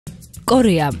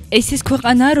კორეა ეს ის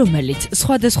ქვეყანაა, რომელიც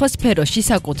სხვადასხვა სფეროში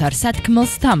საკუთარ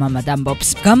სათქმელს თამამად ამბობს.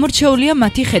 გამორჩეულია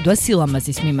მათი ხედვა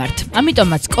სილამაზის მიმართ.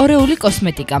 ამიტომაც კორეული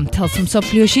კოსმეტიკა მთელს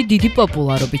მსოფლიოში დიდი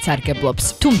პოპულარობით სარგებლობს.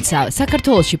 თუმცა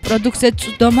საქართველოში პროდუქტზე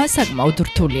წვდომა საკმაოდ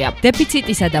რთულია.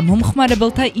 დეფიციტისა და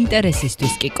მომხმარებელთა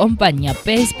ინტერესისთვის კი კომპანია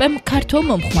PSP-მ ქართველ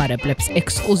მომხმარებლებს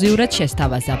ექსკლუზიურად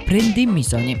შესთავაზა ბრენდი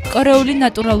მიზონი. კორეული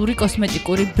ნატურალური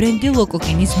კოსმეტიკური ბრენდი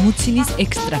ლოკოკინის მუცინის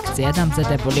ექსტრაქცია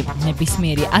დამზადებული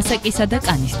ნებისმიერი ასაკისა და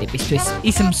კანის ტიპისთვის.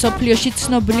 ის მსოფლიოში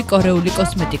ცნობილი კორეული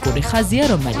კოსმეტიკური ხაზია,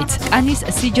 რომელიც კანის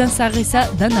სიჯანსაღისა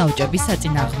და ნაოჭების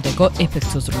საწინააღმდეგო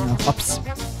ეფექტს უზრუნველყოფს.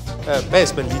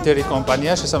 PSP ლიდერი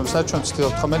კომპანია, შესაბამისად ჩვენ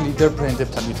ვცდილობთ ხოლმე ლიდერ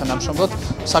ბრენდებთან ვითანამშრომლოთ.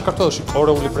 საქართველოში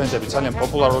კორეული ბრენდები ძალიან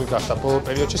პოპულარული გახდა ბოლო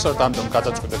პერიოდში, სწორედ ამიტომ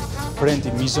გადაწყვეტეთ ბრენდი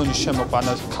მიზონის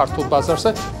შემოყვანა ქართულ ბაზარზე.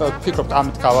 ვფიქრობთ,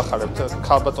 ამით გავახარებთ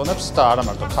ქალბატონებს და არა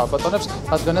მარტო ქალბატონებს,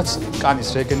 რადგანაც კანის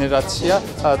რეგენერაცია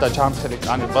და ჯანმრთელი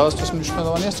კანი ყველასთვის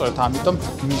მნიშვნელოვანია, სწორედ ამიტომ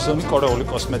მიზონი კორეული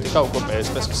კოსმეტიკა უკვე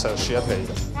PSP-ს ქსელშია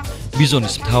დღეიდან.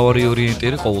 მიზონის მთავარი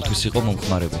ორიენტირი ყოველთვის იყო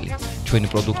მომხმარებელი. ჩვენი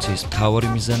პროდუქციის მთავარი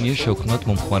მიზანია შევქმნათ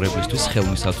მომხმარებლისთვის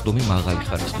ხელმისაწვდომი მაღალი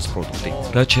ხარისხის პროდუქტი.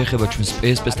 რაც შეეხება ჩვენს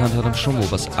PSP-სთან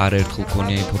თანამშრომლობას, არაერთხელ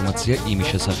ქონია ინფორმაცია იმის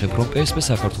შესახებ, რომ PSP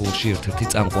საქართველოში ერთ-ერთი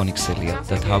წამყვანი ქსელია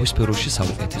და თავის სფეროში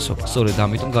საუკეთესო. სწორედ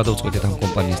ამიტომ გადავწყვეტეთ ამ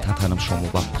კომპანიასთან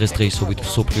თანამშრომლობა. დღესდღეობით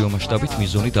მსოფლიო მასშტაბით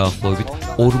მიზონი დაახლოებით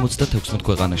 56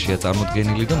 ქვეყანაშია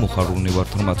წარმოდგენილი და მოხარულნი ვართ,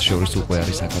 რომ მათ შორის უკვე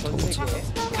არის საქართველოც.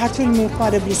 ქართული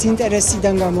მომხმარებლის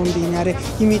ინტერესიდან გამომდინარე,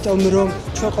 იმიტომ რომ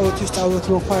ჩვენ ყოველთვის სწავლობთ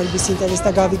მომხმარებლის ინტერესს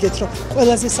და გავიგეთ, რომ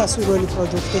ყველაზე სასურველი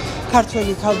პროდუქტი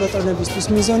ქართველი ქალბატონებისთვის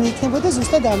მიზონი იქნებოდა,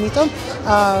 ზუსტად ამიტომ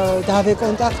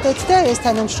დავეკონტაქტეთ და ეს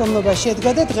თანამშრომლობა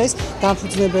შედგა და დღეს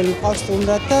დამფუძნებელი ყავს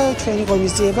სტუმრად და ჩვენი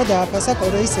ღონისძიება დააფასა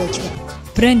კორეის ელჩმა.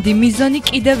 ბრენდი მიზონი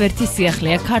კიდევ ერთი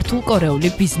სიახლეა ქართულ-კორეული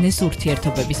ბიზნეს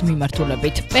ურთიერთობების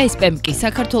მიმართულებით. PSP-მ კი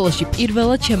საქართველოში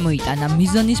პირველად შემოიტანა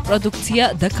მიზონის პროდუქცია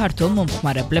და ქართულ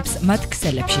მომხმარებლებს მათ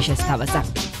ქსელებში შესთავაზა.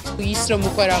 ის რომ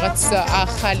უკვე რაღაც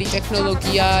ახალი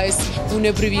ტექნოლოგია, ეს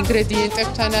ბუნებრივი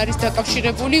ინგრედიენტებთან არის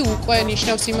დაკავშირებული, უკვე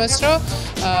ნიშნავს იმას, რომ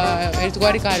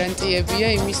ერთგვარი გარანტიებია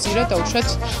იმისი, რომ დაუშვათ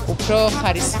უფრო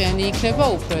ხარისხიანი იქნება,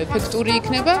 უფრო ეფექტური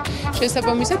იქნება.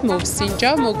 შესაბამისად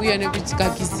მოვსინჯა, მოგვიანებით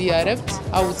გაგიზიარებთ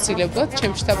აუცილებლად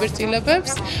ჩემს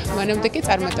შთაბეჭდილებებს, მანამდე კი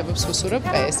წარმატებებს ვუსურვებ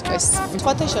PSP-ს.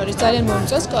 სხვათა შორის ძალიან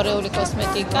მომწონს კორეული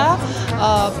კოსმეტიკა.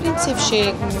 პრინციპში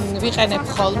ვიყენებ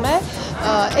ხოლმე.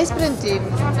 ეს ბრენდი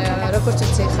როგორც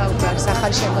ვიცი, ხალხი არის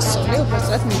ახალი შემოსული,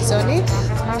 უბრალოდ მიზონი,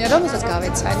 რომელსაც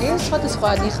გავეცანი, სხვადასხვა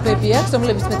ნიღბები აქვს,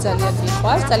 რომლებიც მე ძალიან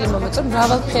მიყვარს, ძალიან მომეწონა,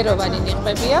 მრავალფეროვანი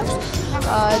ნიღბები აქვს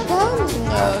და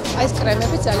ეს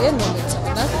კრემები ძალიან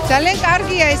მომეწონა. ძალიან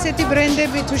კარგია ესეთი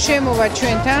ბრენდები თუ შემოვა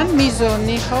ჩვენთან,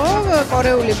 მიზონი, ხო,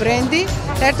 კორეული ბრენდი.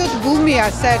 საერთოდ ბუმია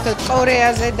საერთოდ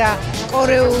კორეაზე და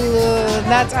კორეულ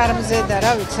ნაწარმზე და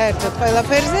რა ვიცი, საერთოდ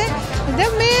ყველაფერზე. და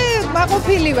მე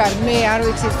მაყოფილი ვარ, მე არ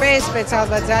ვიცი, PSP-ს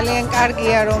ალბათ ძალიან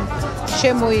კარგია რომ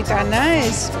შემოიტანა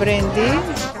ეს ბრენდი.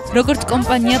 როგორც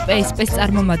კომპანია PSP-ს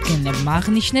წარმომადგენლებმა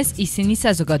აღნიშნეს, ისინი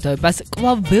საზოგადოებას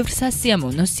კვლავ ბევრ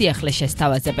სასიამოვნო სიახლეს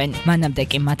შესთავაზებენ. მანამდე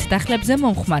კი მათ დახლებზე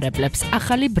მომხმარებლებს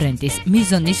ახალი ბრენდის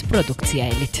მიზონის პროდუქცია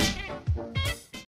ელით.